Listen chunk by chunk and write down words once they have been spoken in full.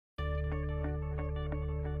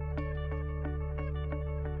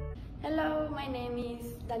Hello, my name is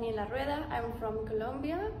Daniela Rueda. I'm from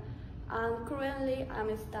Colombia and currently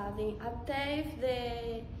I'm studying at TAFE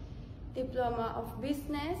the Diploma of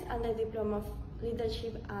Business and the Diploma of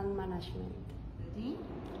Leadership and Management.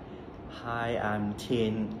 Hi, I'm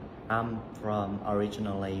Tin. I'm from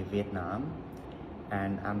originally Vietnam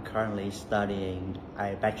and I'm currently studying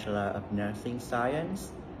a Bachelor of Nursing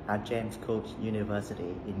Science at James Cook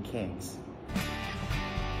University in Cairns.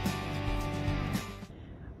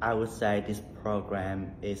 I would say this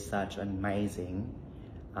program is such amazing.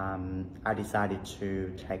 I decided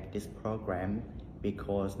to take this program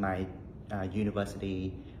because my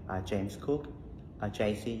university, James Cook,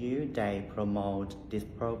 JCU, they promote this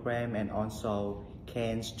program, and also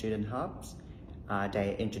Cairns Student Hubs.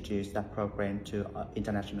 They introduce that program to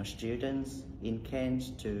international students in Cairns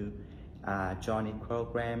to join the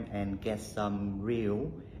program and get some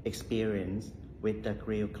real experience with the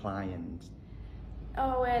real clients.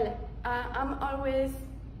 Oh well, I'm always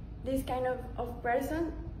this kind of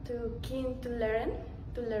person keen to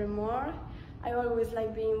learn more. I always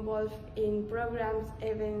like being involved in programs,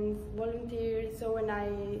 events, volunteers. So when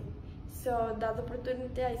I saw that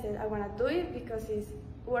opportunity, I said I want to do it because it's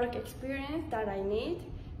work experience that I need.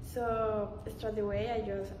 So straight away, I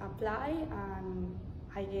just apply and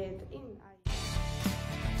I get in.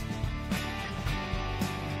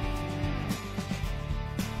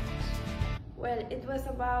 Well, it was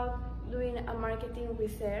about doing a marketing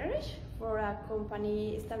research for a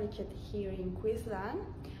company established here in Queensland,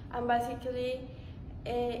 and basically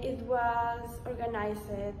it was organized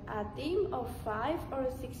a team of 5 or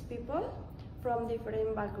 6 people from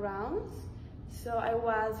different backgrounds. So I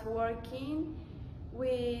was working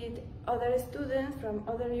with other students from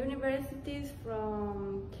other universities,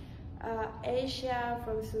 from Asia,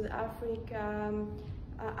 from South Africa,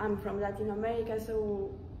 and from Latin America.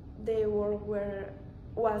 So the work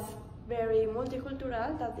was very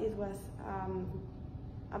multicultural, that it was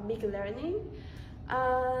a big learning.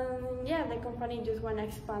 And yeah, the company just want to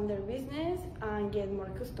expand their business and get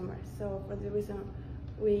more customers. So for the reason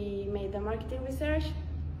we made the marketing research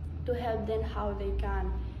to help them how they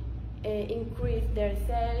can increase their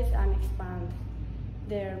sales and expand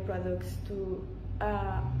their products to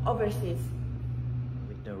overseas.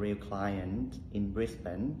 With the real client in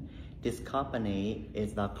Brisbane, this company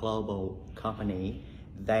is a global company.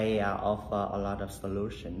 They offer a lot of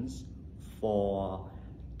solutions for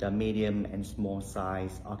the medium and small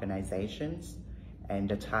size organizations, and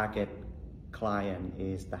the target client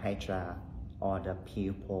is the HR or the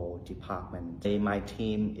people department. My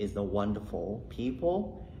team is a wonderful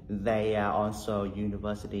people. They are also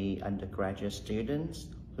university undergraduate students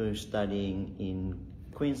who are studying in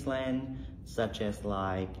Queensland, such as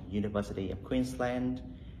like University of Queensland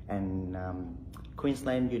and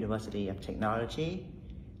Queensland University of Technology,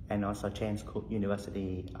 and also James Cook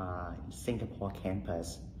University Singapore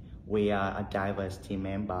campus. We are a diverse team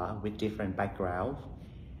member with different backgrounds,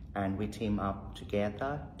 and we team up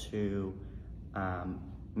together to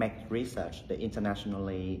make research, the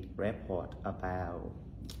internationally report about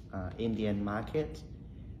Indian market,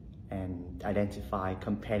 and identify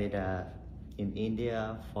competitor in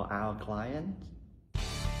India for our clients.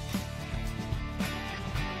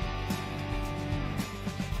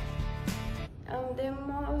 The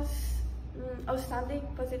most outstanding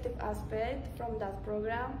positive aspect from that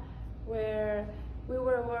program where we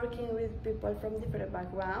were working with people from different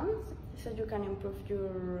backgrounds, so you can improve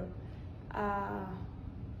your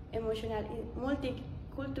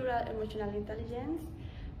multicultural emotional intelligence.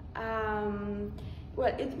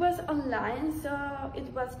 Well, it was online, so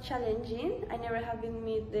it was challenging. I never have been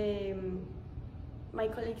meet my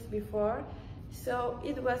colleagues before, so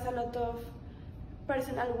it was a lot of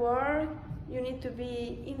personal work. You need to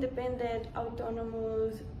be independent,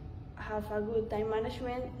 autonomous, have a good time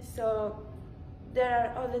management. So there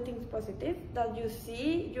are other things positive that you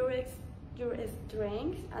see your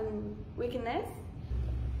strengths and weakness.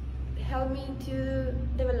 Help me to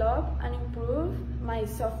develop and improve my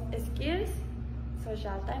soft skills,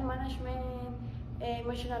 social time management,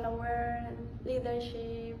 emotional awareness,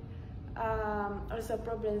 leadership, also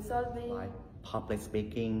problem solving. Like public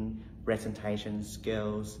speaking, presentation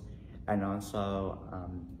skills, and also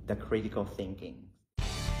the critical thinking.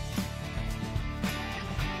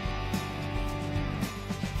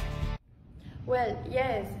 Well,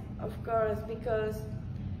 yes, of course, because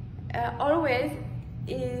always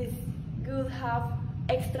is good have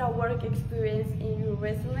extra work experience in your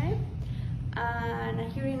resume. And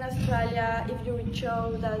here in Australia, if you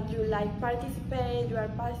show that you like participate, you are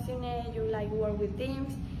passionate, you like work with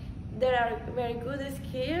teams, there are very good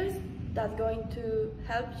skills that's going to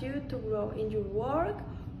help you to grow in your work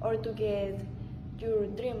or to get your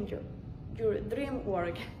dream job, your dream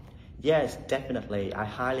work? Yes, definitely. I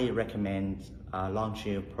highly recommend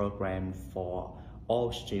launching a program for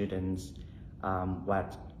all students.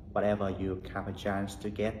 Whatever you have a chance to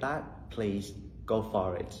get that, please go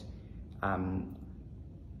for it.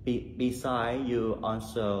 Besides, you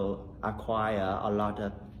also acquire a lot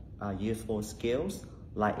of useful skills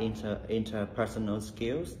like interpersonal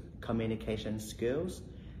skills, communication skills.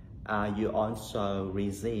 You also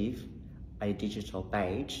receive a digital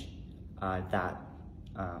badge that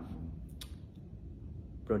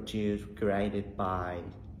created by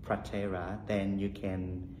Pratera. Then you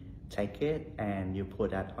can take it and you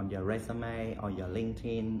put that on your resume or your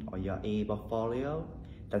LinkedIn or your e-portfolio.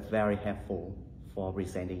 That's very helpful for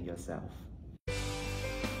presenting yourself.